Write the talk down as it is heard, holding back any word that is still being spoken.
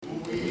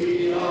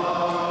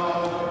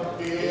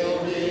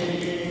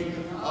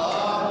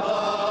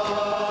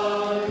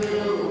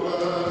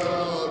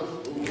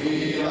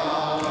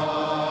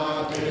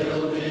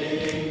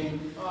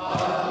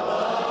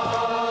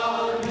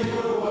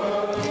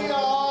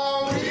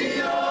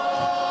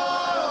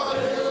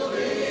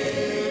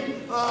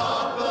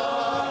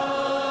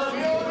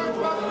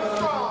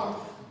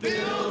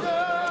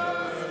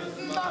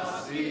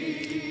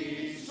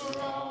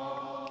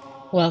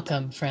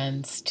Welcome,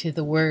 friends, to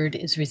The Word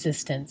is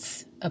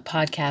Resistance, a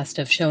podcast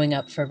of showing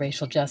up for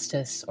racial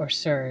justice or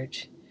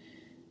surge.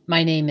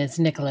 My name is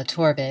Nicola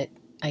Torbett.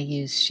 I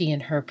use she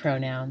and her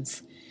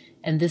pronouns,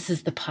 and this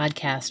is the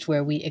podcast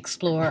where we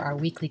explore our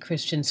weekly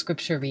Christian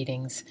scripture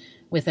readings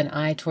with an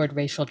eye toward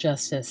racial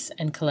justice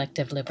and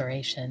collective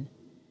liberation.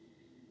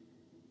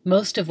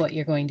 Most of what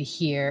you're going to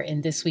hear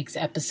in this week's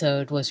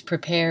episode was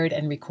prepared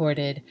and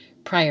recorded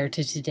prior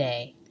to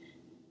today,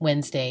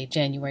 Wednesday,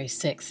 January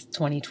 6,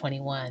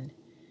 2021.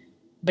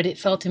 But it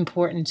felt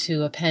important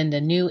to append a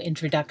new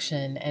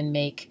introduction and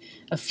make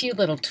a few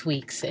little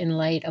tweaks in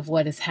light of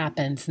what has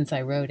happened since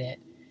I wrote it.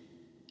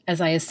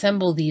 As I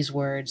assemble these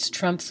words,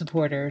 Trump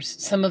supporters,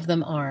 some of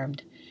them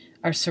armed,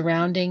 are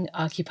surrounding,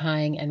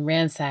 occupying, and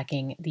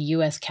ransacking the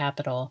U.S.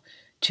 Capitol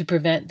to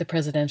prevent the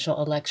presidential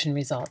election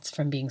results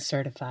from being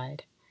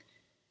certified.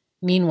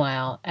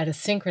 Meanwhile, at a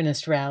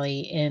synchronous rally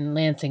in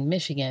Lansing,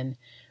 Michigan,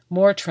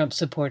 more Trump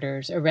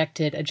supporters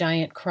erected a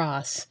giant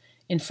cross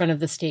in front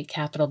of the state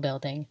Capitol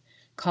building,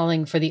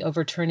 calling for the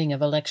overturning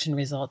of election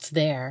results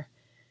there.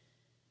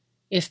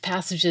 If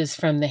passages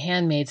from The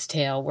Handmaid's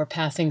Tale were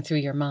passing through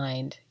your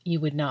mind, you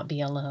would not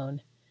be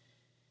alone.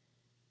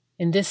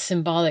 In this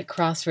symbolic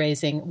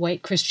cross-raising,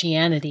 white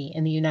Christianity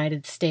in the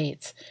United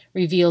States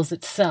reveals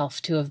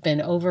itself to have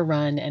been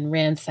overrun and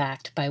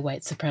ransacked by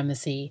white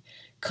supremacy,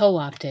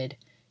 co-opted,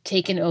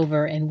 taken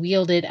over, and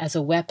wielded as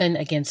a weapon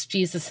against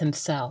Jesus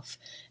himself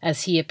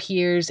as he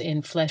appears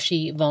in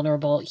fleshy,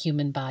 vulnerable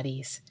human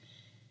bodies.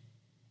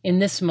 In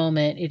this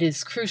moment, it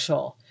is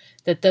crucial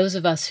that those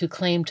of us who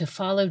claim to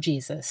follow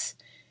Jesus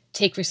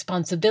take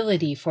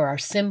responsibility for our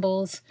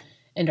symbols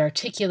and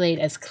articulate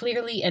as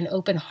clearly and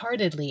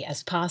open-heartedly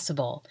as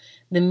possible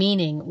the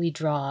meaning we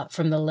draw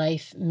from the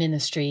life,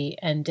 ministry,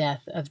 and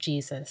death of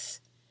Jesus.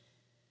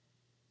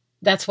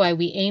 That's why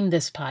we aim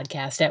this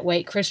podcast at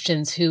white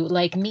Christians who,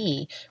 like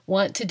me,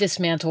 want to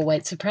dismantle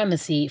white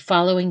supremacy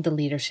following the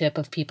leadership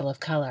of people of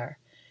color.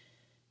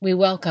 We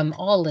welcome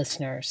all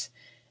listeners,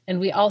 and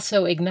we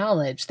also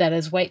acknowledge that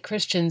as white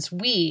Christians,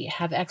 we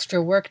have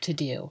extra work to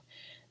do,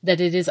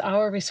 that it is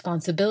our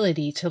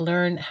responsibility to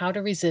learn how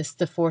to resist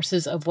the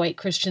forces of white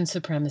Christian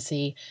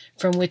supremacy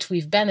from which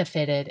we've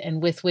benefited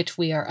and with which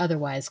we are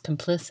otherwise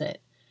complicit.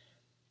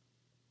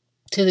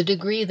 To the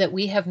degree that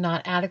we have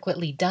not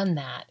adequately done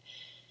that,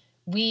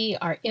 we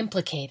are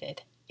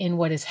implicated in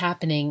what is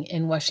happening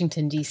in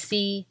Washington,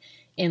 D.C.,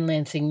 in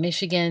Lansing,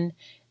 Michigan,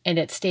 and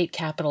at state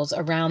capitals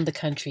around the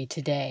country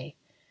today.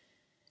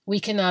 We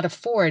cannot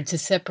afford to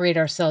separate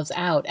ourselves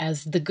out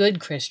as the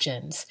good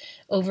Christians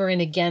over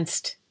and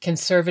against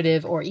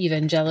conservative or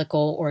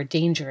evangelical or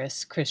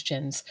dangerous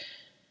Christians,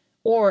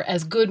 or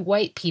as good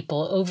white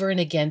people over and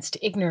against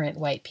ignorant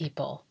white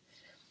people.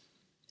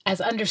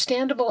 As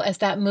understandable as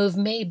that move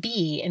may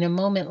be in a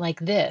moment like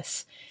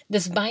this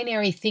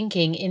binary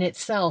thinking in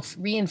itself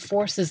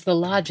reinforces the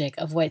logic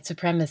of white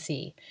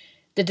supremacy,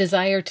 the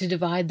desire to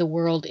divide the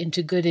world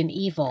into good and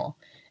evil,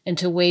 and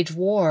to wage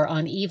war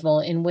on evil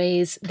in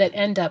ways that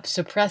end up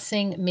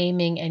suppressing,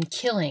 maiming, and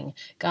killing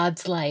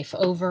God's life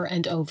over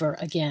and over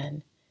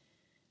again.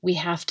 We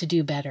have to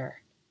do better.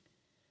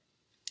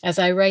 As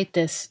I write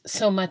this,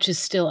 so much is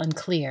still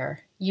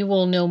unclear. You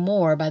will know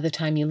more by the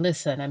time you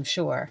listen, I'm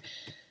sure.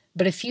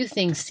 But a few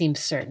things seem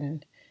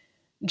certain.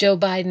 Joe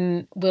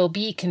Biden will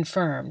be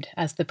confirmed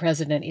as the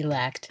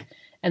president-elect,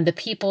 and the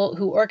people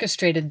who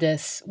orchestrated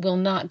this will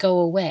not go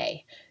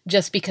away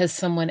just because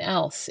someone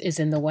else is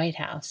in the White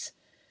House.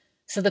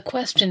 So the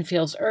question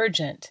feels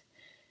urgent.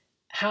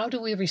 How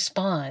do we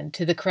respond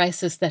to the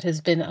crisis that has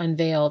been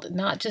unveiled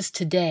not just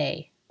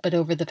today, but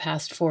over the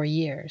past 4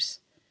 years?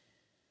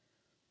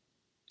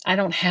 I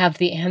don't have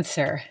the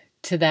answer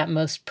to that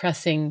most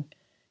pressing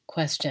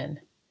question.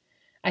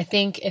 I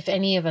think if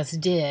any of us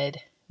did,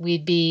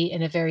 we'd be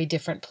in a very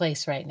different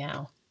place right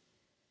now.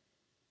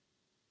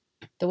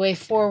 The way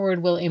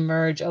forward will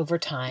emerge over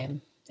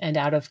time and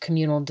out of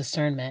communal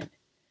discernment.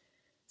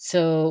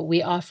 So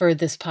we offer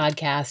this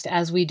podcast,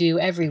 as we do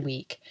every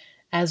week,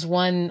 as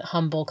one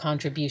humble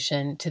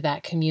contribution to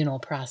that communal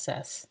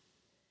process.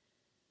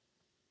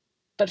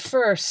 But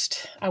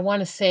first, I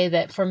want to say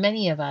that for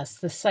many of us,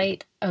 the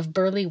sight of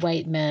burly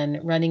white men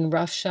running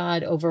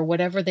roughshod over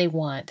whatever they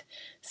want,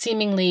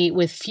 seemingly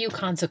with few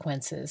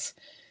consequences,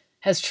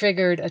 has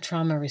triggered a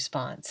trauma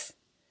response.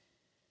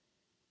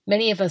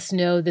 Many of us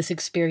know this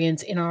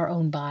experience in our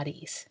own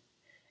bodies,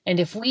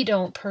 and if we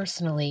don't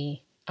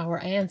personally, our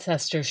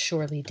ancestors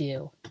surely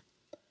do.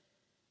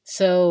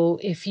 So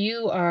if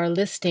you are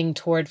listing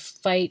toward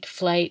fight,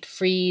 flight,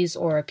 freeze,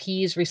 or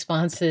appease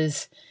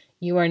responses,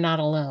 you are not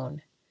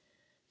alone.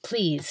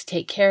 Please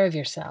take care of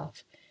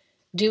yourself.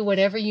 Do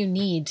whatever you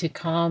need to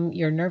calm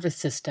your nervous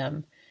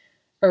system.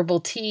 Herbal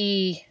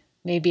tea,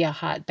 maybe a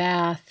hot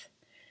bath,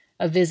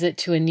 a visit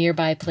to a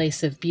nearby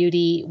place of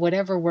beauty,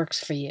 whatever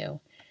works for you.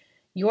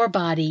 Your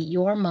body,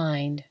 your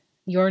mind,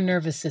 your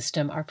nervous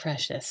system are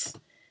precious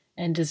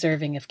and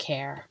deserving of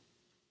care.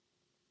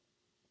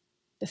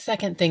 The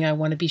second thing I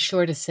want to be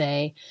sure to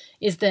say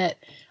is that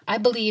I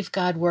believe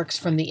God works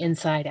from the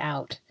inside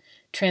out,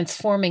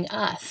 transforming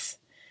us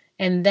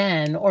and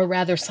then, or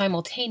rather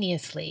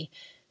simultaneously,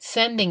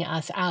 sending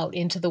us out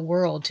into the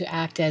world to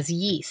act as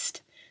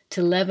yeast,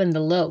 to leaven the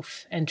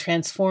loaf and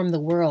transform the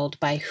world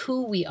by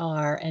who we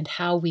are and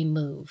how we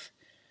move.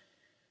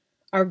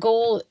 Our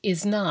goal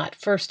is not,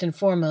 first and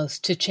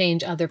foremost, to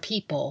change other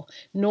people,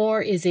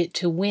 nor is it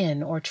to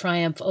win or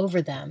triumph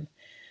over them.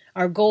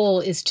 Our goal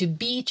is to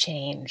be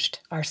changed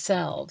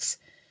ourselves,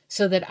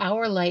 so that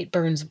our light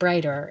burns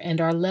brighter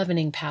and our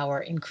leavening power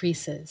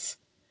increases.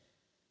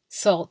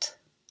 Salt,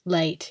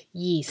 light,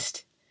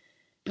 yeast.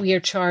 We are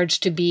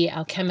charged to be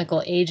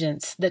alchemical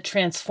agents that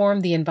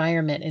transform the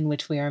environment in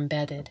which we are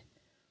embedded.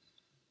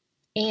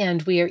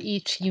 And we are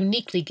each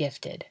uniquely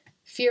gifted,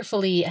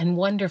 fearfully and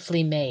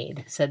wonderfully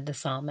made, said the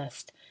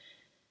psalmist,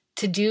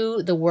 to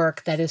do the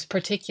work that is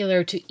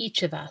particular to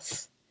each of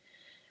us.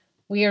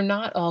 We are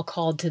not all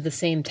called to the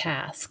same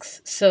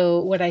tasks, so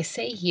what I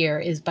say here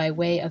is by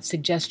way of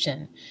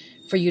suggestion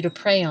for you to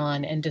pray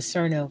on and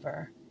discern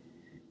over.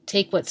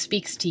 Take what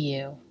speaks to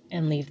you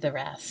and leave the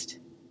rest.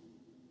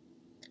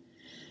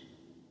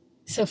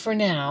 So for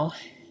now,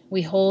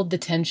 we hold the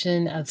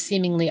tension of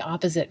seemingly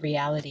opposite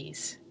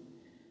realities.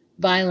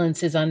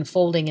 Violence is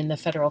unfolding in the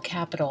federal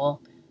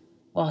capital,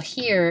 while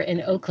here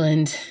in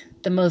Oakland,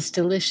 the most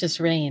delicious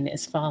rain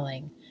is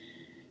falling,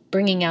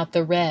 bringing out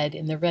the red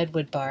in the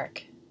redwood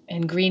bark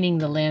and greening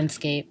the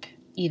landscape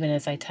even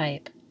as I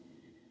type.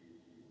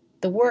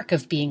 The work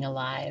of being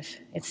alive,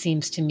 it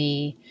seems to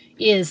me,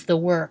 is the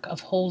work of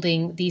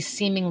holding these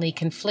seemingly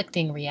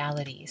conflicting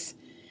realities,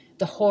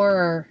 the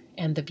horror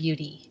and the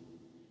beauty.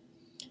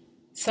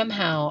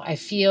 Somehow I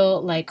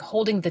feel like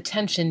holding the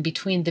tension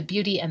between the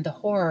beauty and the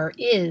horror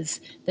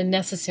is the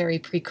necessary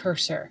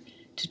precursor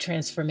to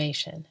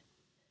transformation.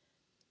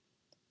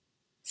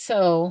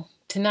 So,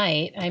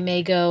 tonight I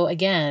may go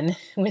again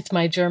with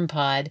my germ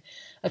pod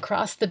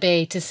across the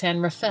bay to San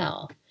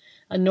Rafael,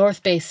 a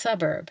North Bay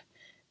suburb,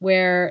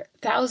 where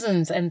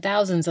thousands and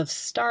thousands of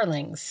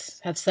starlings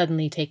have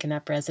suddenly taken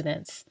up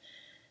residence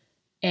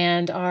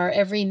and are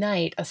every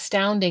night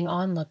astounding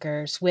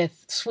onlookers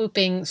with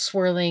swooping,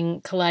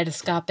 swirling,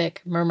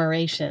 kaleidoscopic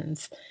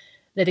murmurations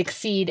that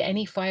exceed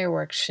any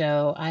fireworks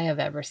show I have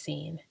ever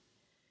seen.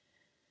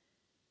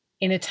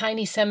 In a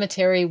tiny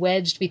cemetery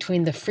wedged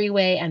between the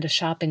freeway and a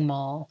shopping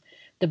mall,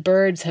 the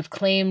birds have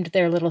claimed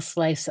their little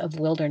slice of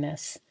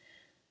wilderness,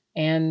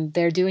 and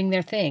they're doing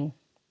their thing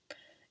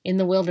in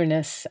the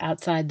wilderness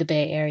outside the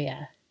Bay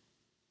Area,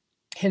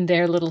 in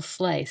their little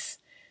slice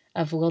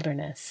of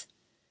wilderness.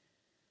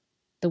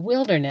 The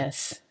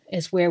wilderness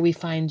is where we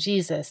find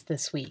Jesus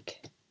this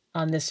week,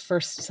 on this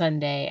first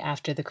Sunday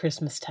after the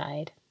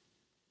Christmastide.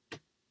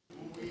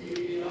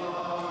 We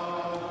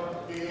are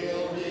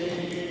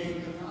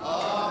building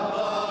a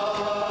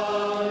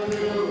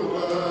new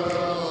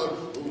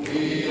world.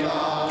 We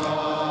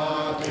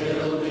are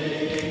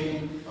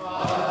building a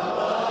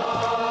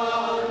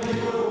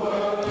new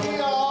world.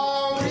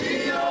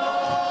 We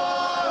are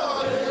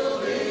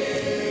building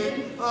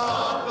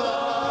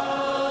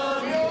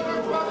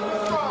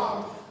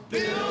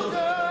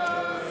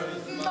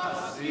builders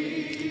must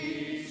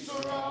be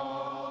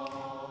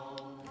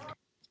strong.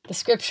 The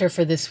scripture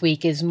for this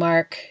week is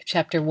Mark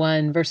chapter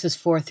 1, verses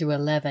 4 through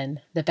 11,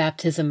 the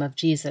baptism of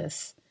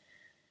Jesus.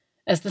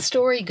 As the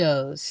story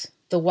goes,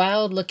 the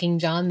wild-looking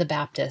John the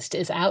Baptist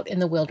is out in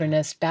the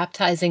wilderness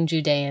baptizing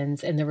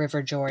Judeans in the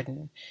River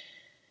Jordan.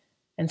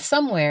 And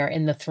somewhere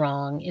in the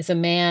throng is a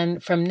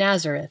man from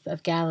Nazareth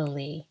of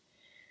Galilee,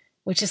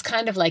 which is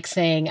kind of like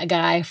saying a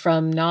guy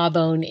from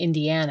Gnawbone,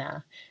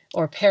 Indiana,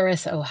 or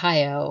Paris,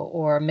 Ohio,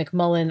 or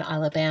McMullen,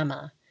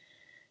 Alabama.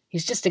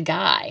 He's just a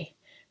guy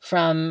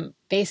from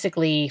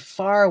basically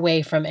far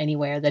away from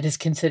anywhere that is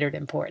considered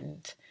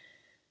important.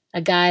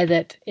 A guy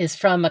that is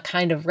from a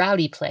kind of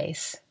rowdy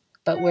place,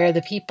 but where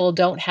the people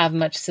don't have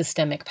much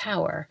systemic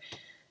power,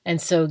 and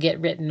so get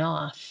written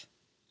off.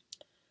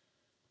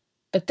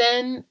 But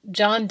then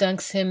John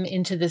dunks him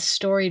into this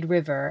storied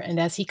river, and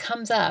as he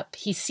comes up,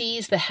 he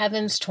sees the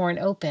heavens torn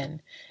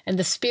open, and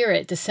the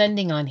Spirit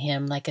descending on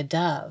him like a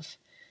dove.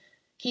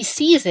 He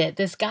sees it,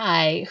 this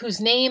guy,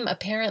 whose name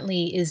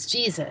apparently is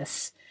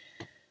Jesus,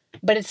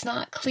 but it's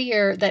not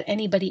clear that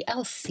anybody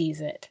else sees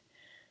it.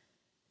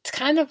 It's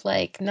kind of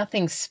like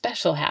nothing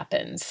special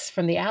happens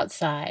from the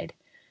outside,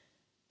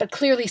 but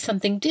clearly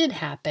something did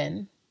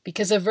happen,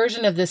 because a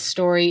version of this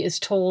story is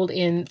told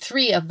in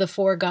 3 of the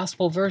 4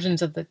 gospel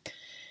versions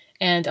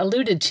and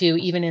alluded to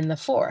even in the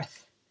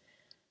 4th.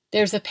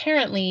 There's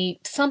apparently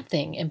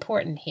something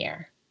important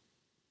here.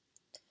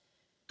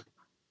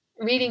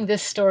 Reading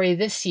this story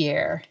this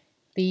year,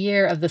 the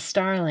year of the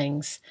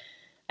starlings,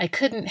 I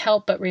couldn't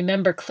help but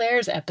remember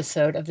Claire's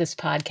episode of this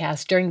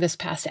podcast during this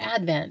past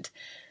Advent,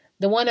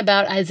 the one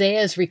about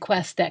Isaiah's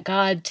request that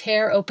God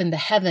tear open the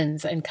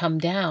heavens and come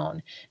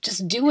down.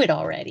 Just do it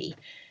already.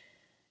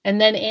 And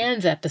then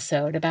Anne's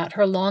episode about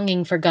her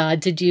longing for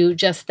God to do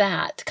just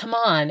that. Come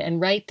on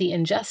and right the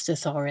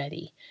injustice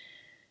already.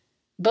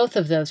 Both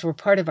of those were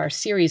part of our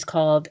series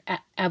called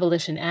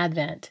Abolition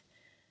Advent.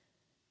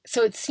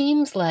 So it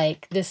seems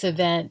like this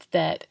event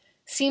that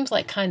seems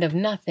like kind of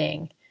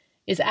nothing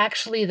is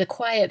actually the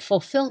quiet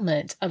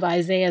fulfillment of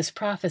Isaiah's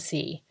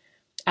prophecy,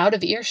 out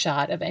of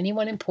earshot of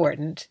anyone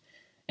important,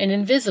 and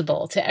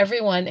invisible to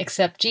everyone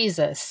except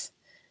Jesus,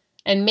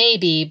 and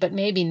maybe, but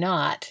maybe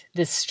not,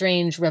 this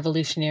strange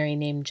revolutionary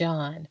named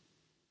John.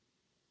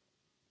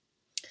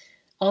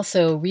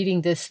 Also,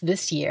 reading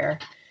this year,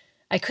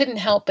 I couldn't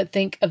help but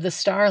think of the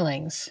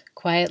starlings,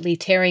 quietly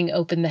tearing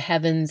open the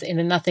heavens in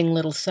a nothing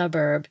little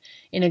suburb,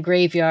 in a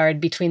graveyard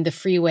between the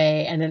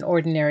freeway and an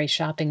ordinary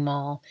shopping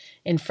mall,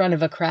 in front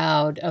of a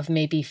crowd of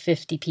maybe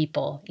 50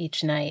 people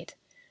each night.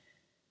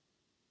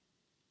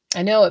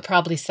 I know it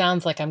probably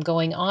sounds like I'm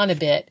going on a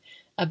bit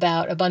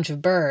about a bunch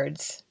of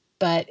birds,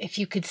 but if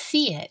you could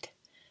see it,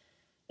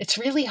 it's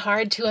really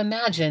hard to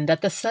imagine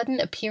that the sudden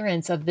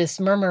appearance of this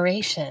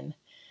murmuration,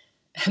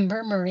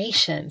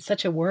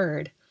 such a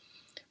word,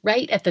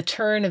 right at the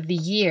turn of the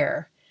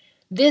year,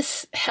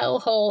 this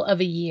hellhole of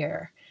a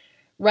year,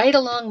 right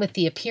along with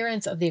the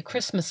appearance of the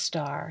Christmas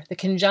star, the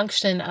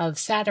conjunction of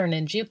Saturn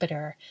and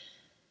Jupiter,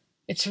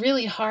 it's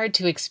really hard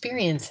to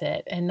experience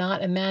it and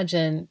not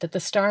imagine that the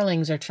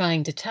starlings are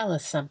trying to tell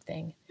us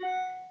something,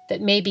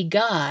 that maybe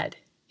God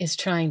is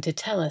trying to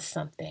tell us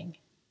something.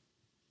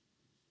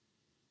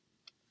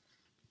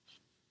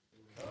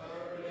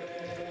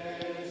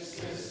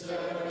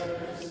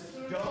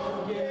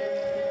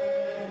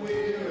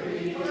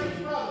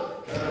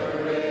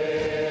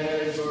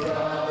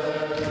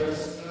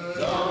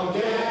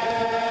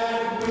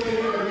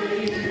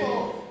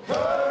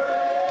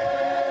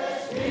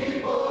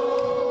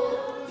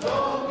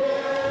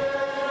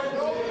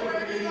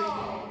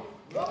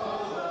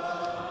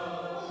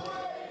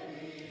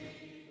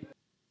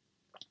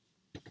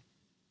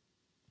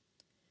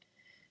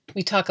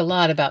 We talk a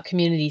lot about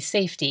community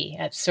safety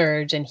at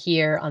Surge and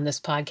here on this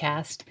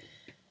podcast,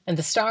 and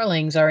the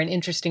starlings are an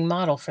interesting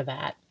model for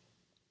that.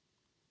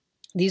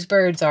 These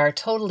birds are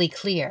totally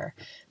clear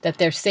that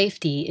their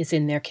safety is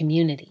in their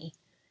community.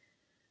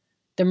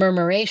 The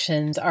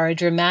murmurations are a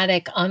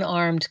dramatic,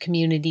 unarmed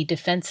community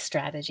defense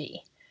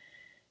strategy.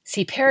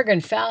 See,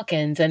 peregrine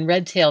falcons and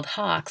red-tailed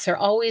hawks are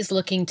always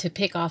looking to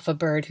pick off a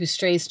bird who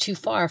strays too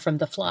far from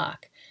the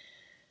flock.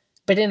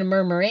 But in a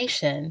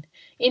murmuration,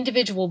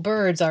 individual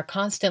birds are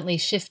constantly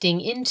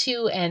shifting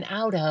into and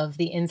out of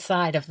the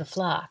inside of the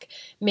flock,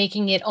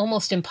 making it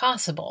almost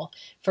impossible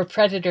for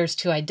predators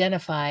to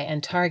identify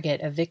and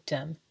target a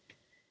victim.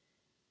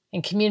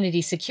 In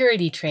community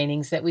security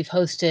trainings that we've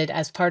hosted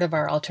as part of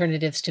our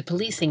Alternatives to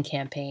Policing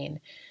campaign,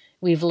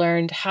 we've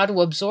learned how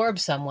to absorb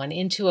someone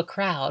into a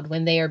crowd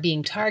when they are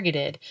being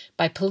targeted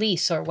by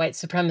police or white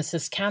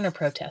supremacist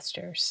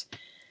counter-protesters.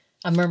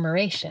 A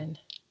murmuration.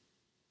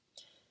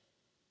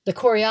 The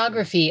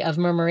choreography of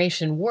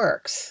murmuration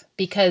works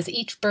because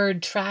each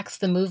bird tracks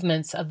the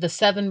movements of the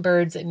 7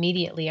 birds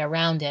immediately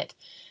around it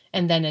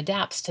and then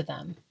adapts to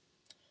them.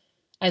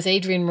 As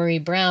Adrienne Marie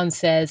Brown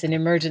says in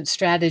Emergent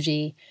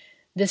Strategy,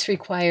 this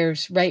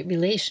requires right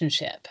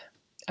relationship,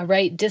 a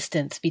right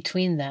distance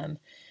between them.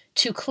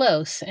 Too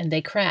close and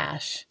they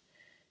crash.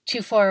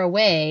 Too far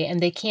away and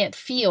they can't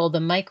feel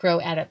the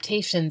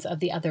micro-adaptations of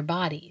the other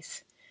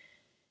bodies.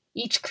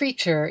 Each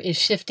creature is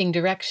shifting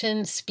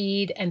direction,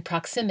 speed, and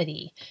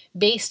proximity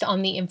based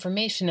on the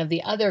information of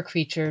the other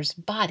creature's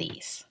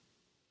bodies.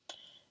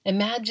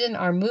 Imagine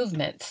our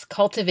movements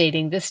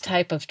cultivating this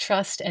type of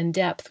trust and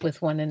depth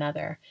with one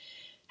another,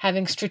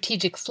 having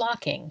strategic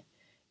flocking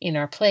in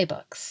our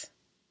playbooks.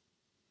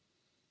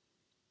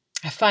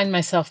 I find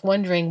myself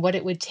wondering what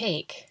it would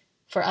take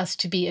for us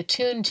to be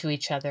attuned to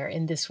each other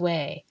in this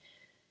way.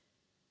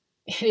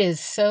 It is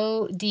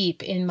so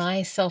deep in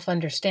my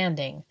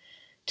self-understanding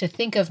to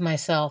think of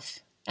myself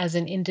as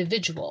an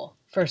individual,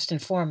 first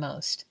and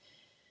foremost,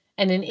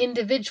 and an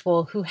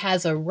individual who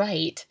has a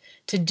right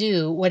to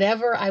do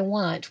whatever I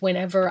want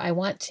whenever I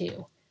want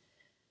to.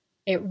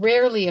 It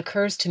rarely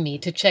occurs to me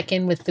to check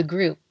in with the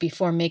group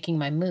before making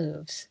my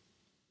moves.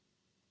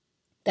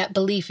 That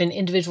belief in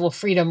individual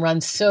freedom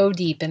runs so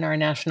deep in our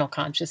national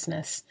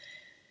consciousness.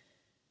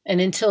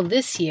 And until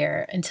this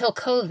year, until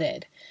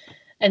COVID,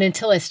 and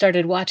until I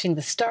started watching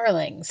the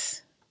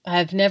starlings,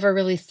 I've never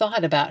really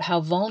thought about how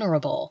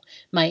vulnerable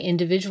my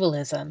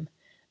individualism,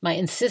 my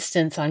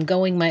insistence on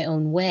going my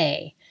own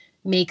way,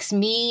 makes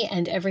me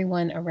and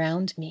everyone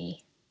around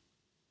me.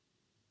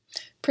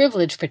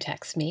 Privilege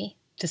protects me,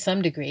 to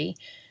some degree.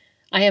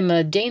 I am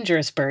a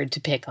dangerous bird to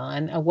pick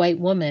on, a white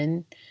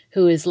woman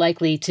who is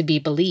likely to be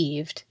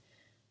believed,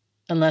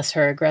 unless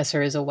her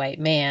aggressor is a white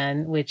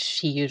man, which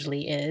he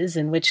usually is,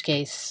 in which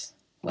case,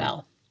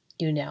 well,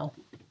 you know.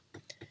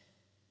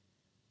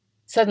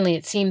 Suddenly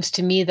it seems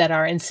to me that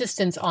our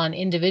insistence on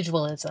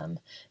individualism,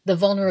 the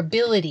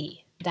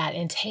vulnerability that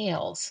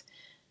entails,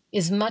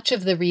 is much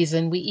of the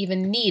reason we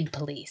even need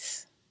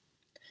police.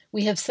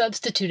 We have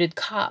substituted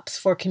cops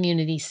for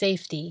community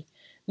safety,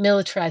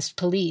 militarized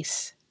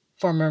police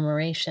for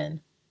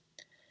murmuration.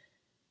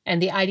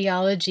 And the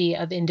ideology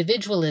of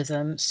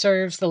individualism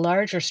serves the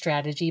larger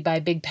strategy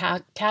by big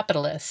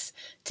capitalists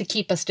to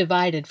keep us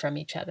divided from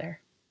each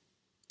other.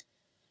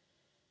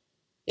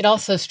 It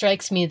also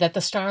strikes me that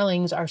the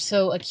starlings are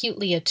so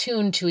acutely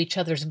attuned to each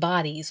other's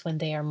bodies when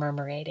they are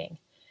murmurating.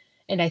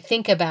 And I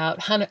think about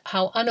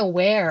how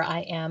unaware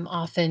I am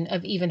often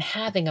of even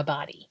having a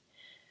body.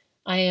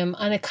 I am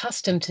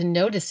unaccustomed to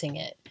noticing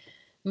it,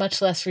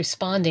 much less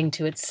responding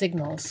to its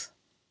signals.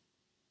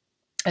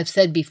 I've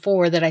said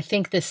before that I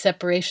think this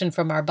separation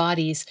from our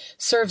bodies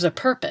serves a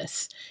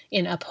purpose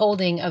in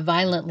upholding a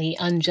violently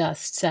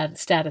unjust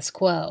status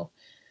quo.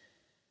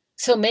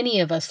 So many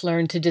of us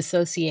learn to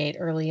dissociate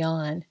early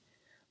on,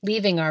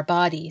 leaving our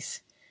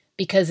bodies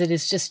because it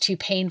is just too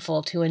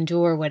painful to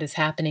endure what is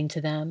happening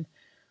to them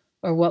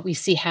or what we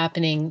see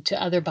happening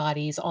to other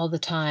bodies all the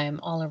time,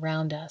 all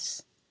around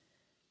us.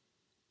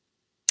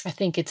 I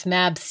think it's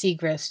Mab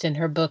Segrist in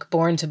her book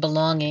Born to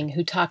Belonging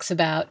who talks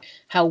about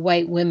how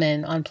white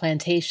women on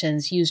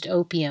plantations used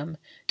opium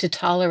to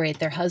tolerate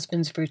their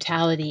husband's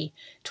brutality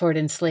toward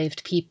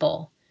enslaved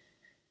people,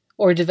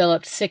 or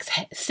developed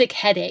sick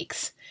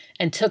headaches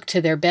and took to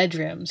their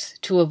bedrooms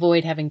to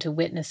avoid having to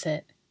witness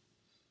it.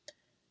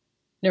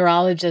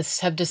 Neurologists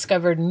have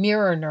discovered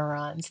mirror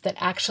neurons that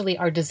actually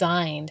are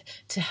designed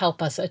to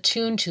help us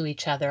attune to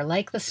each other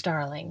like the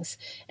starlings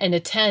and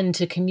attend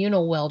to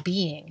communal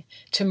well-being,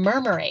 to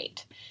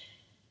murmurate.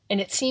 And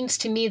it seems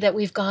to me that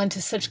we've gone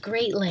to such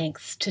great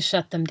lengths to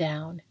shut them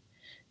down,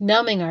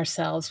 numbing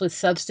ourselves with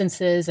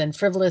substances and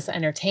frivolous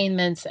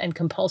entertainments and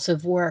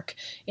compulsive work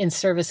in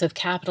service of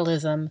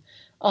capitalism,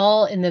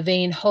 all in the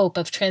vain hope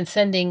of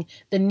transcending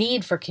the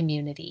need for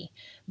community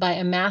by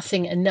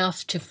amassing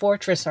enough to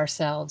fortress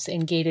ourselves in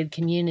gated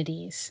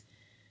communities.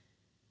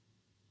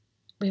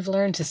 We've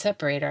learned to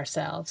separate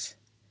ourselves.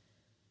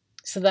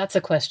 So that's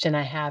a question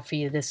I have for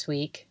you this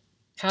week.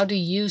 How do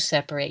you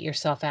separate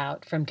yourself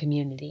out from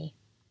community?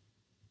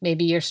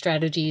 Maybe your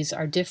strategies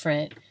are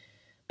different,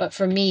 but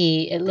for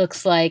me, it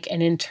looks like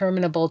an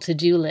interminable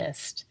to-do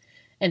list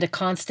and a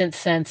constant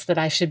sense that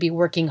I should be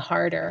working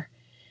harder,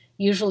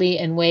 usually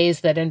in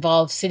ways that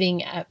involve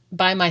sitting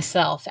by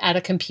myself at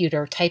a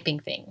computer typing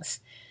things.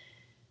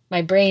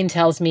 My brain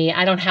tells me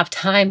I don't have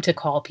time to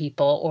call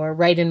people or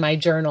write in my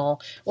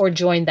journal or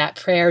join that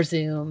prayer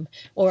Zoom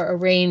or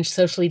arrange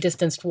socially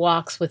distanced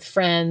walks with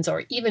friends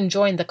or even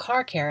join the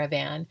car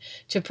caravan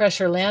to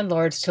pressure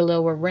landlords to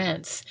lower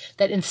rents,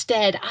 that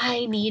instead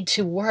I need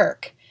to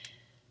work.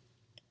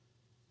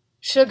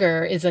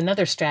 Sugar is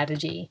another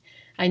strategy.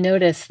 I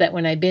notice that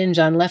when I binge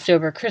on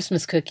leftover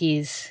Christmas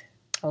cookies,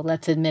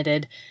 let's admit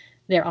it,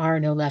 there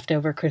are no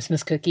leftover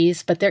Christmas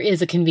cookies, but there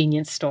is a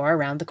convenience store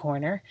around the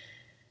corner.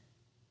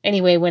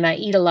 Anyway, when I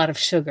eat a lot of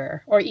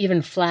sugar, or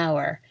even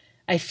flour,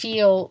 I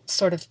feel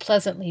sort of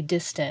pleasantly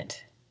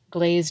distant,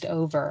 glazed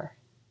over,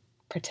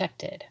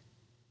 protected.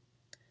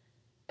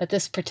 But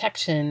this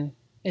protection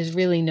is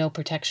really no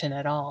protection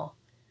at all.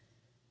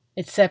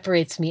 It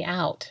separates me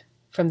out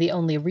from the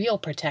only real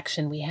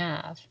protection we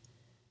have,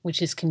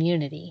 which is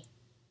community.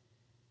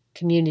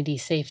 Community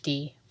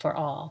safety for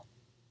all.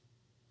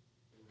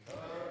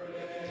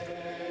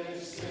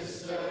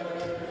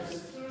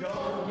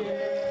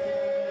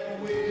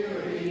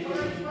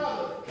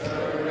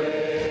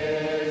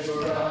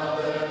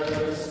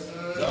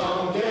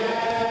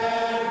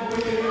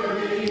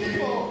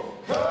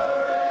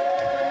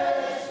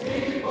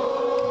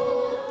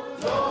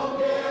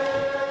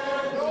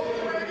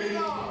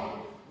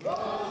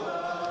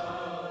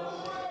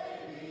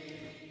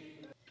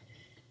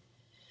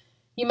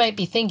 You might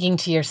be thinking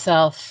to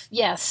yourself,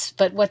 yes,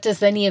 but what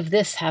does any of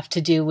this have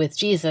to do with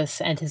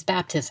Jesus and his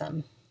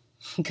baptism?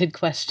 Good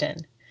question.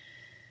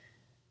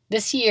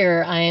 This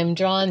year, I am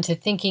drawn to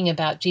thinking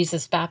about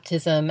Jesus'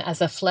 baptism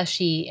as a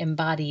fleshy,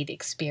 embodied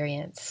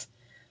experience.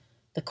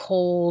 The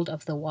cold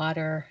of the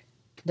water,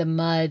 the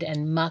mud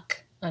and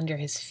muck under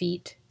his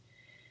feet,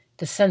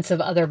 the sense of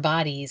other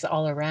bodies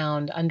all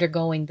around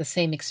undergoing the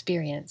same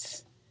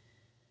experience.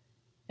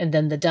 And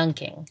then the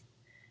dunking.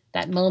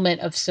 That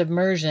moment of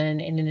submersion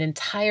in an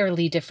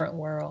entirely different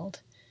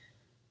world.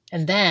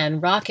 And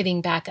then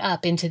rocketing back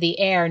up into the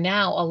air,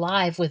 now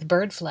alive with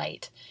bird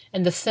flight,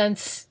 and the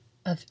sense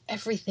of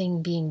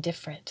everything being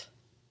different.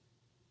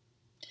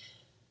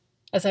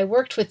 As I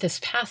worked with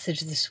this passage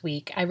this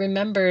week, I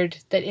remembered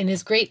that in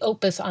his great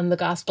opus on the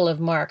Gospel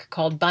of Mark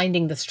called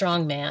Binding the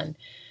Strong Man,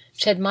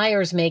 Ched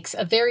Myers makes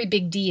a very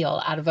big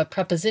deal out of a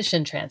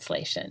preposition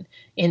translation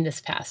in this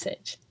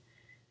passage.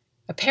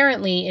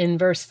 Apparently, in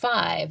verse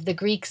 5, the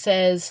Greek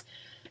says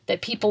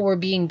that people were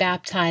being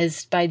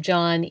baptized by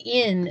John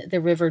in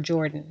the River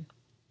Jordan.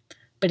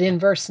 But in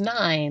verse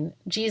 9,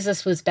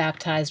 Jesus was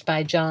baptized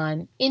by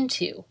John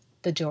into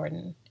the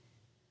Jordan.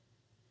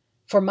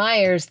 For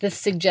Myers, this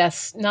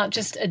suggests not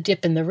just a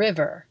dip in the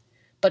river,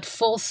 but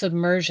full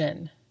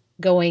submersion,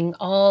 going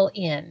all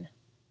in.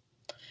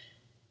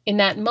 In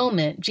that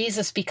moment,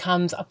 Jesus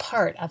becomes a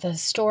part of a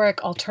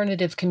historic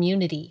alternative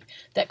community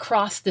that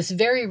crossed this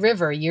very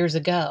river years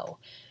ago.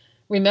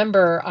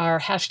 Remember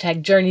our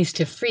 #Journeys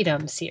to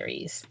Freedom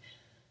series.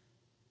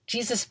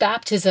 Jesus'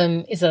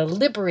 baptism is a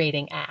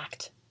liberating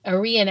act, a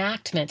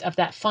reenactment of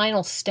that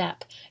final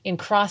step in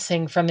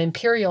crossing from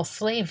imperial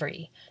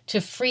slavery to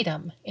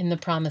freedom in the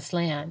Promised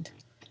Land.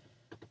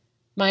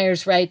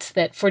 Myers writes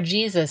that for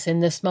Jesus in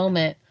this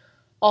moment,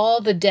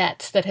 all the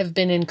debts that have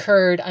been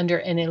incurred under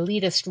an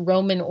elitist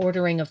Roman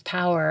ordering of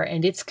power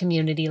and its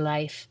community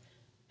life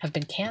have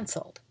been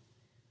canceled.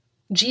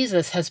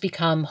 Jesus has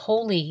become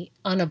wholly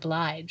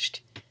unobliged.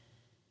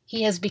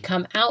 He has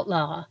become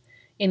outlaw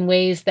in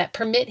ways that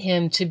permit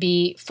him to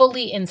be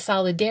fully in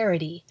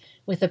solidarity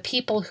with a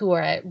people who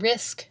are at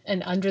risk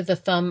and under the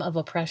thumb of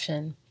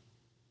oppression.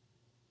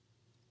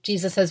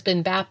 Jesus has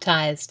been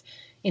baptized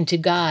into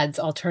God's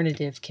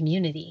alternative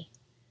community.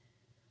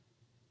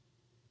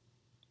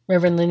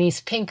 Reverend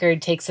Lenise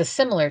Pinkard takes a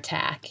similar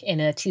tack in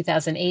a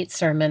 2008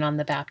 sermon on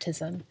the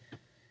baptism.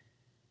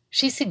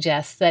 She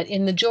suggests that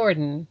in the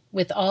Jordan,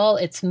 with all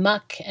its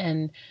muck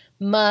and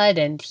mud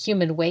and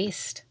human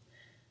waste,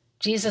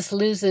 Jesus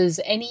loses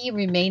any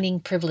remaining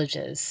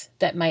privileges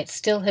that might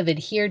still have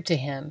adhered to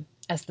him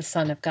as the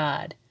Son of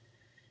God,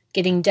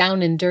 getting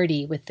down and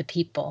dirty with the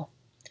people.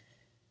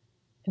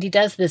 And he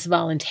does this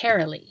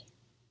voluntarily.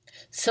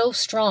 So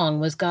strong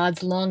was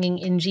God's longing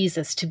in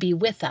Jesus to be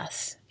with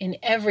us in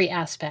every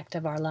aspect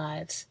of our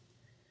lives.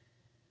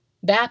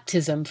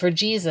 Baptism for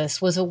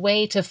Jesus was a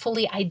way to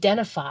fully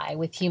identify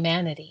with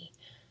humanity.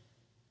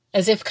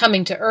 As if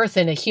coming to earth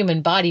in a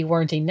human body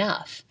weren't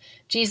enough,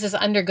 Jesus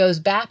undergoes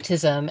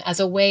baptism as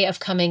a way of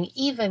coming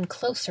even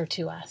closer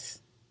to us.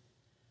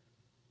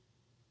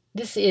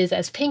 This is,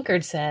 as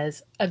Pinkard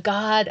says, a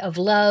God of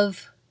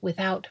love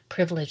without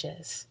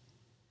privileges.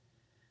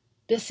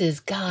 This is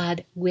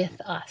God with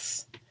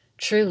us,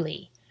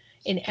 truly,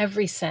 in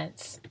every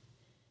sense,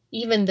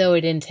 even though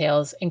it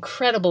entails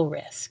incredible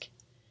risk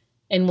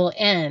and will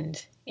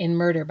end in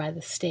murder by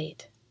the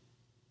state.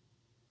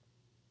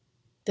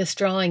 This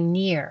drawing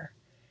near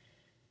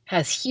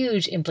has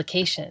huge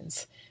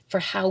implications for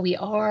how we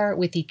are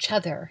with each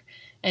other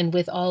and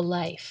with all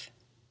life.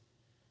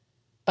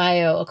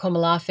 Bayo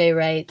Okomolafe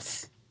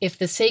writes, "If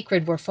the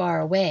sacred were far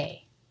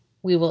away,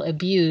 we will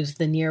abuse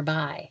the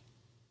nearby."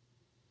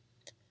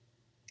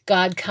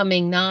 God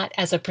coming not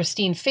as a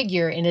pristine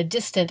figure in a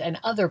distant and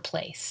other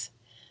place,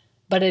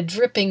 but a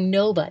dripping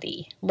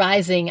nobody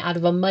rising out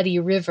of a muddy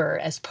river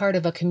as part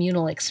of a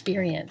communal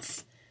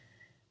experience.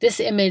 This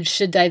image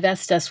should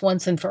divest us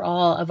once and for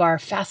all of our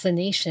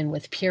fascination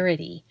with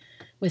purity,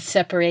 with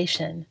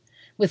separation,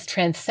 with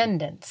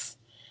transcendence,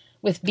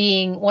 with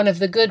being one of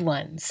the good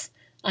ones,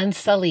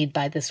 unsullied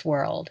by this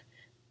world,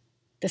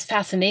 this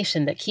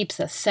fascination that keeps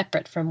us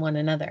separate from one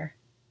another.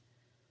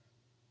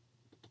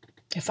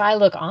 If I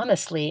look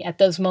honestly at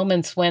those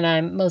moments when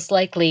I'm most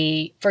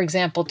likely, for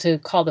example, to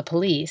call the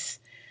police,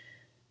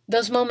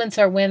 those moments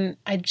are when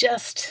I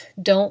just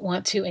don't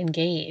want to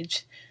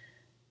engage,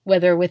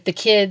 whether with the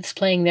kids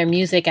playing their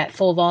music at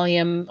full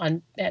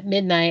volume at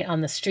midnight on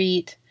the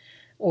street,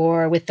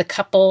 or with the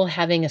couple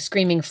having a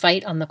screaming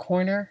fight on the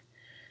corner,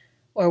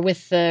 or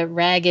with the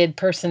ragged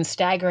person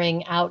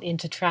staggering out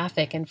into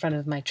traffic in front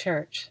of my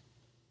church.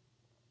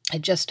 I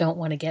just don't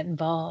want to get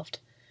involved.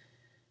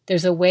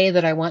 There's a way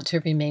that I want to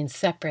remain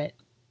separate.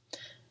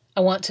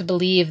 I want to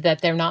believe that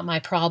they're not my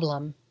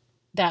problem,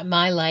 that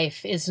my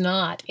life is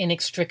not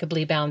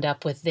inextricably bound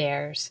up with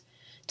theirs,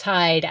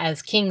 tied,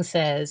 as King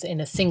says, in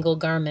a single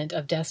garment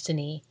of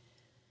destiny.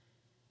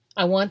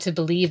 I want to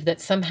believe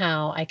that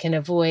somehow I can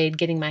avoid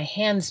getting my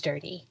hands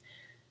dirty,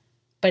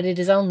 but it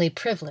is only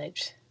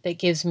privilege that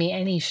gives me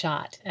any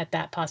shot at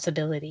that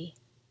possibility.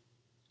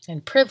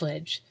 And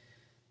privilege,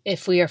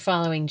 if we are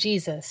following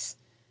Jesus,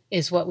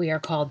 is what we are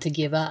called to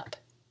give up.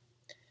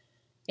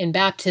 In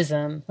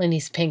baptism,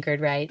 Lenise Pinkard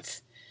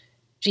writes,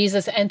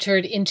 Jesus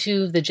entered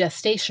into the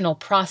gestational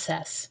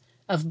process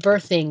of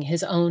birthing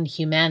his own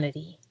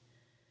humanity.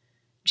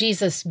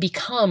 Jesus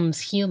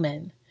becomes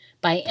human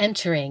by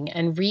entering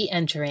and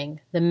re-entering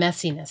the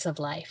messiness of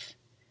life.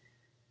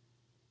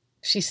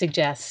 She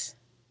suggests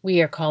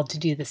we are called to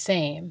do the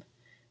same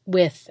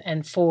with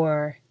and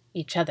for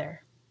each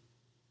other.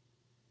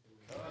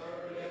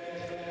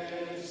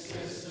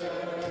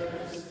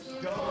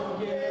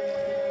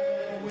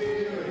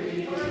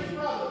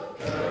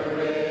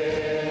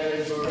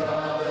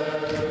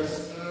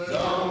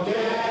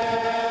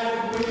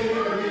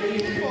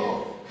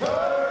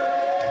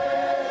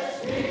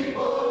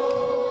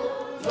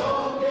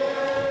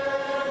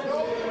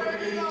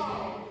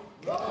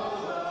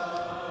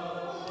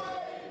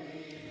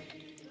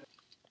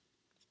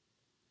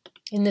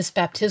 In this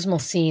baptismal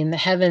scene, the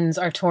heavens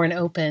are torn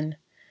open.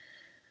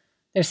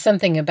 There's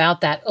something about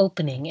that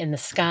opening in the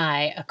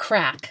sky, a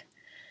crack,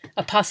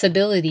 a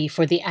possibility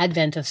for the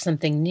advent of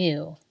something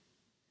new.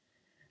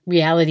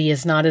 Reality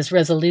is not as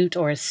resolute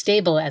or as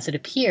stable as it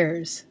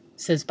appears,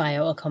 says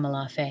Bayo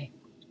Okomolafe.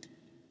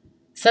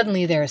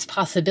 Suddenly there is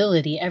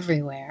possibility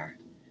everywhere.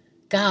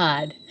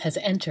 God has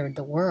entered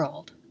the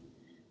world,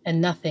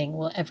 and nothing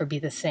will ever be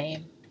the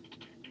same.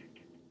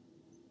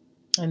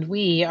 And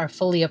we are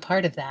fully a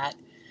part of that.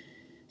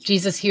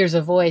 Jesus hears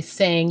a voice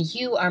saying,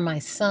 "You are my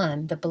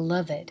son, the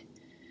beloved.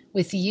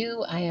 With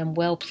you I am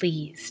well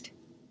pleased."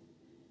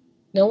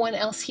 No one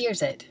else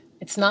hears it.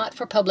 It's not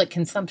for public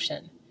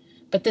consumption.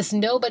 But this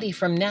nobody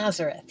from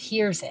Nazareth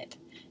hears it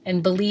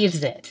and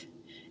believes it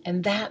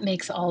And that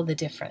makes all the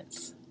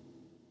difference.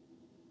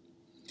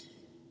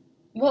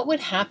 What would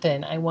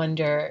happen, I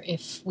wonder,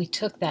 if we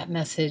took that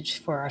message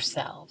for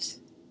ourselves?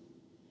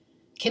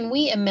 Can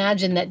we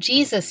imagine that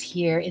Jesus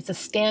here is a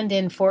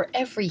stand-in for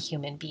every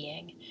human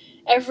being,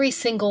 every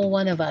single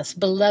one of us,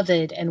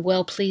 beloved and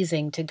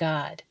well-pleasing to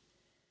God?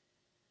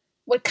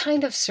 What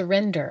kind of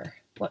surrender,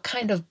 what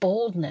kind of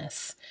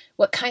boldness,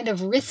 what kind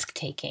of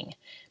risk-taking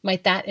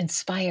might that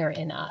inspire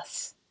in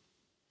us?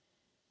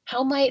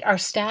 How might our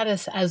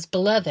status as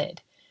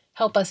beloved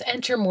help us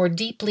enter more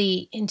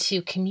deeply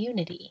into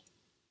community?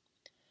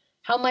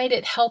 How might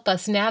it help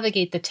us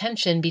navigate the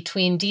tension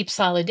between deep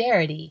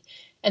solidarity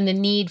and the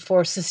need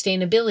for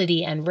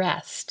sustainability and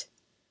rest?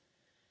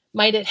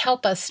 Might it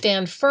help us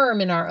stand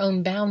firm in our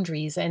own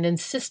boundaries and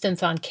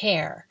insistence on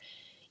care,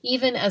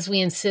 even as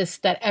we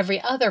insist that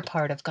every other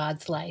part of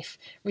God's life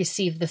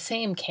receive the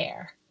same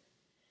care?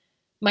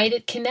 Might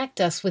it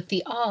connect us with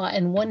the awe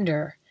and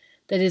wonder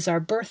that is our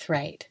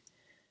birthright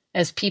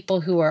as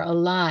people who are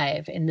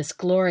alive in this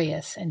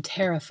glorious and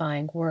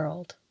terrifying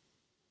world?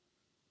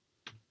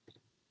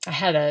 I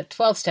had a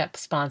 12-step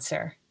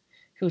sponsor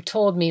who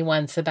told me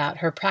once about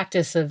her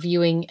practice of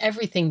viewing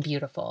everything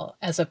beautiful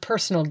as a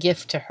personal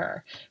gift to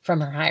her from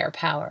her higher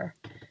power.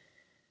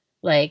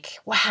 Like,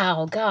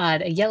 wow,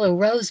 God, a yellow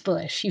rose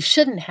bush, you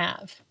shouldn't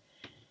have.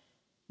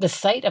 The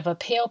sight of a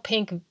pale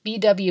pink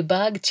VW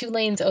Bug 2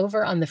 lanes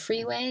over on the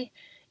freeway,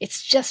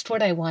 it's just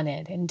what I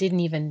wanted and didn't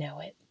even know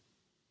it.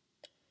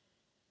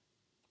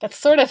 That's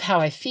sort of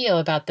how I feel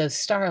about those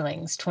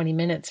starlings 20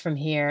 minutes from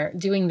here,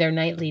 doing their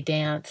nightly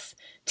dance,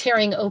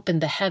 tearing open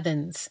the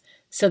heavens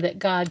so that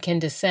God can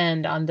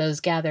descend on those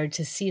gathered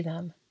to see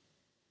them.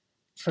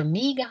 For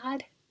me,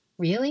 God?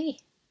 Really?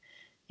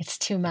 It's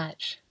too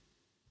much.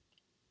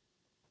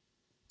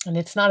 And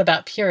it's not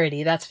about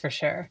purity, that's for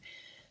sure.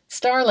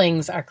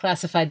 Starlings are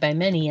classified by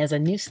many as a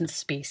nuisance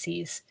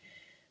species.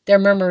 Their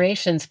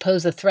murmurations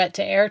pose a threat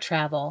to air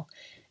travel,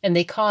 and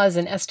they cause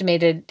an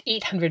estimated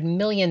 $800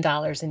 million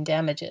in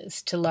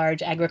damages to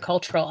large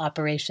agricultural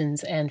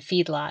operations and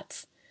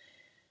feedlots.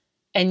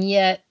 And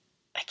yet,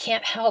 I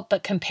can't help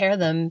but compare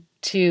them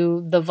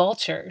to the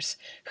vultures,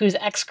 whose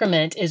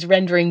excrement is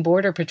rendering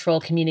Border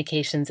Patrol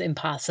communications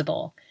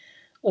impossible.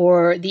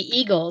 Or the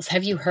eagles,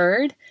 have you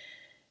heard?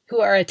 Who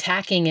are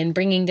attacking and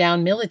bringing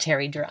down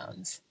military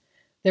drones.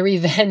 The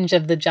revenge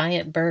of the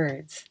giant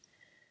birds.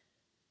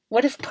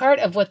 What if part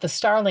of what the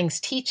starlings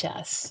teach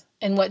us,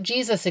 and what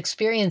Jesus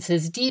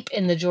experiences deep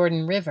in the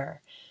Jordan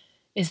River,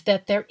 is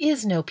that there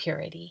is no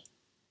purity,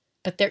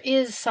 but there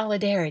is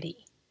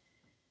solidarity,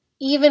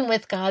 even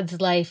with God's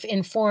life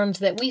in forms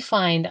that we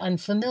find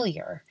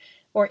unfamiliar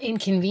or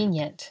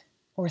inconvenient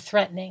or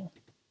threatening?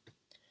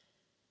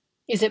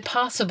 Is it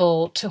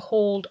possible to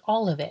hold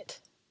all of it,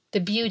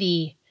 the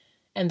beauty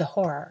and the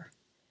horror,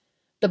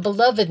 the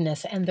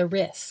belovedness and the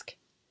risk?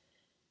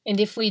 And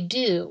if we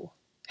do,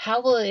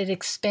 how will it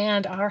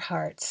expand our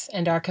hearts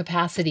and our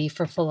capacity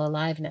for full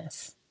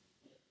aliveness?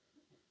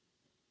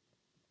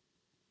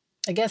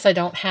 I guess I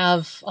don't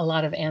have a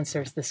lot of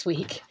answers this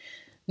week,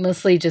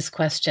 mostly just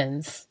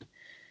questions.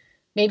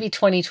 Maybe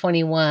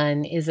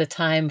 2021 is a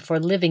time for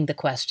living the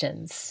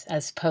questions,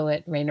 as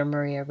poet Rainer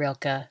Maria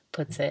Rilke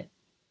puts it.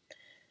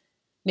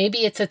 Maybe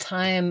it's a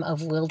time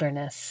of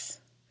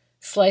wilderness,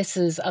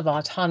 slices of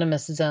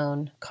autonomous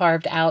zone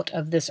carved out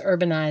of this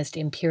urbanized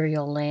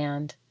imperial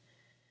land.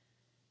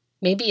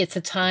 Maybe it's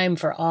a time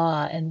for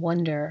awe and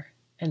wonder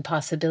and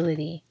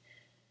possibility,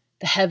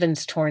 the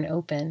heavens torn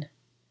open,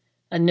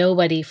 a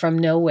nobody from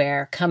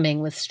nowhere coming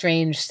with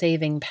strange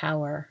saving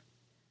power.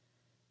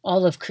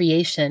 All of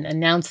creation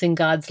announcing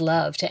God's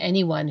love to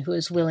anyone who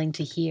is willing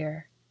to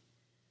hear.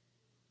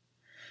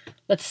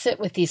 Let's sit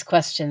with these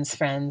questions,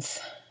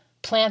 friends.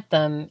 Plant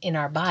them in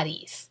our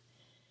bodies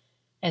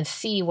and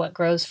see what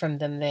grows from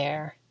them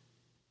there.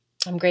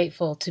 I'm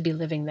grateful to be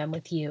living them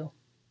with you.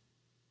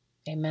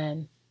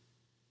 Amen.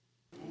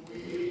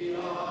 We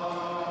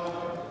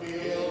are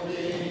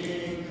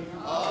building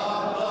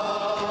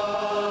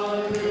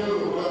a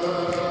new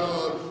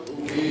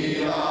world.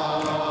 We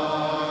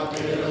are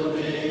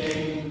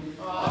building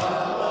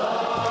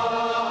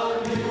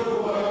a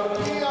new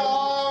world. We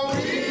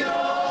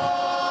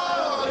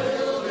are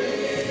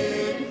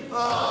building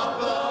a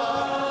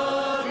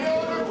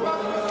new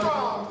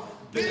world.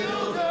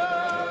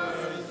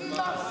 Builders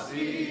must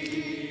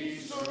be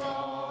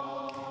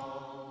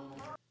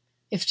strong.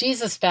 If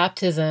Jesus'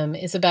 baptism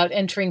is about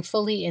entering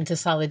fully into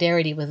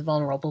solidarity with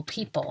vulnerable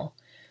people,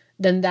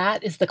 then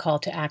that is the call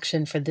to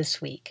action for this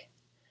week.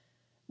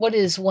 What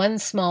is one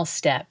small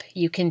step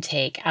you can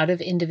take out of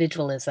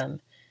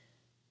individualism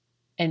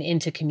and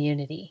into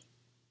community?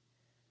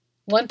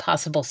 One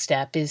possible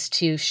step is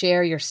to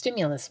share your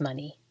stimulus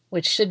money,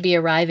 which should be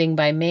arriving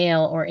by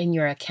mail or in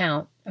your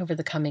account over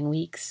the coming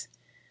weeks.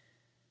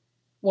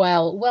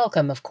 While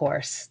welcome, of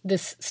course,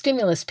 this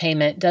stimulus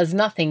payment does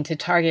nothing to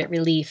target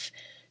relief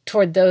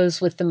toward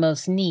those with the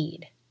most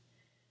need.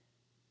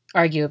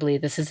 Arguably,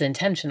 this is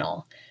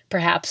intentional,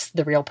 Perhaps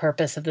the real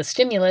purpose of the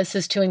stimulus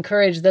is to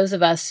encourage those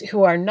of us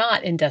who are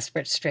not in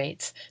desperate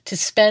straits to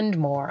spend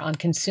more on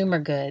consumer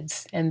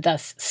goods and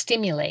thus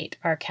stimulate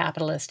our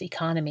capitalist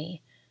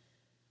economy.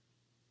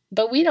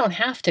 But we don't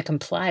have to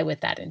comply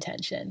with that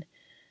intention.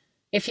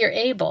 If you're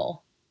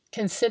able,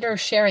 consider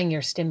sharing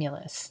your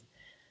stimulus.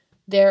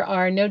 There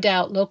are no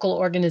doubt local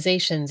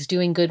organizations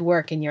doing good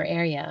work in your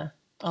area.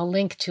 I'll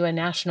link to a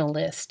national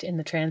list in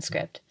the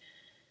transcript.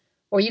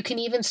 Or you can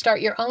even start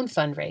your own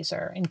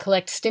fundraiser and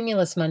collect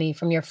stimulus money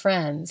from your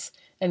friends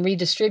and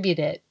redistribute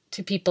it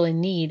to people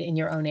in need in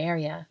your own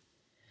area.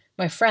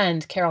 My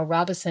friend Carol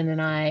Robison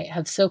and I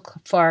have so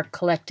far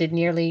collected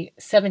nearly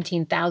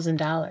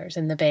 $17,000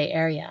 in the Bay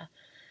Area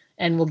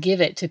and will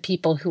give it to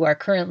people who are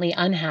currently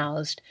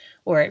unhoused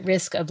or at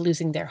risk of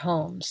losing their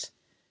homes.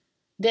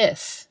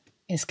 This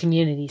is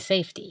community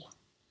safety.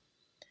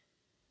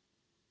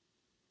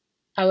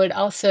 I would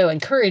also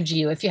encourage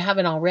you, if you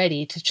haven't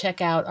already, to check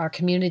out our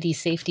Community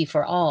Safety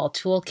for All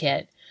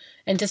toolkit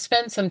and to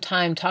spend some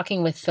time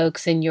talking with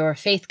folks in your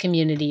faith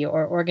community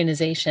or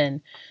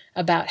organization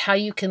about how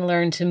you can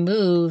learn to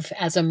move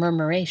as a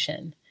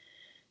murmuration,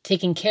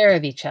 taking care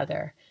of each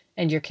other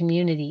and your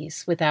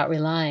communities without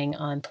relying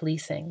on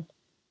policing.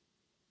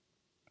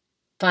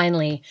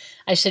 Finally,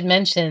 I should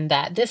mention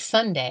that this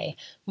Sunday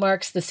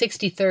marks the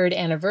 63rd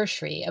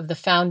anniversary of the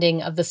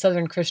founding of the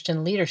Southern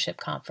Christian Leadership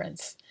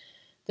Conference,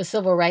 the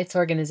civil rights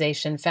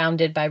organization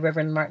founded by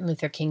Reverend Martin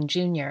Luther King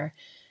Jr.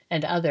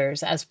 and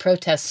others as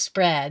protests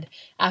spread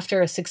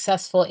after a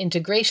successful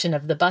integration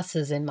of the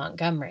buses in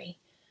Montgomery.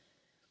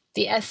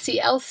 The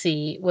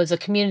SCLC was a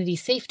community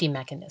safety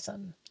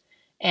mechanism,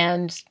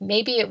 and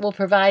maybe it will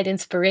provide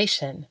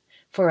inspiration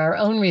for our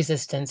own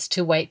resistance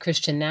to white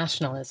Christian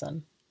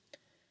nationalism.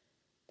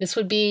 This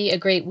would be a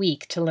great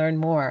week to learn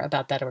more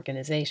about that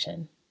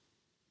organization.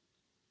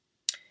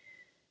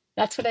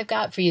 That's what I've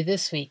got for you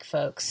this week,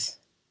 folks.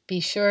 Be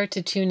sure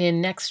to tune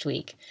in next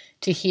week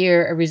to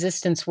hear a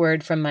resistance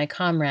word from my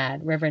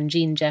comrade, Reverend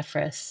Gene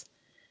Jeffress.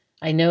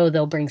 I know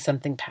they'll bring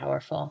something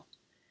powerful.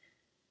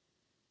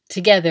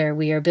 Together,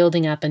 we are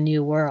building up a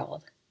new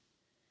world.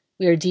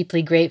 We are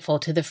deeply grateful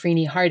to the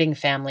Freeney Harding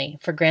family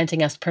for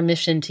granting us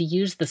permission to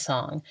use the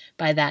song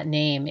by that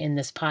name in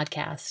this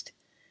podcast.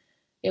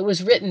 It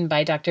was written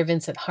by Dr.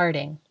 Vincent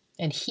Harding,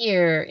 and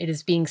here it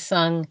is being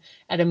sung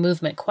at a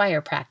movement choir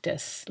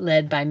practice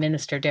led by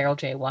Minister Darrell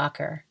J.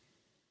 Walker.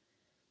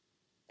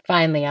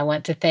 Finally, I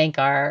want to thank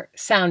our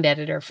sound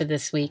editor for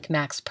this week,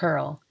 Max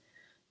Pearl.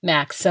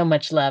 Max, so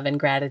much love and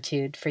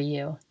gratitude for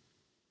you.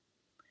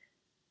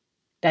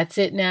 That's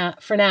it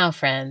for now,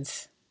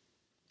 friends.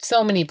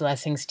 So many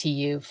blessings to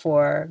you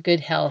for good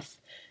health,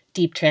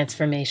 deep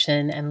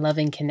transformation, and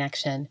loving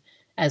connection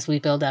as we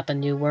build up a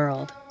new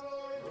world.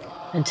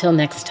 Until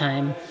next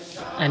time,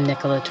 I'm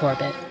Nicola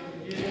Torbett.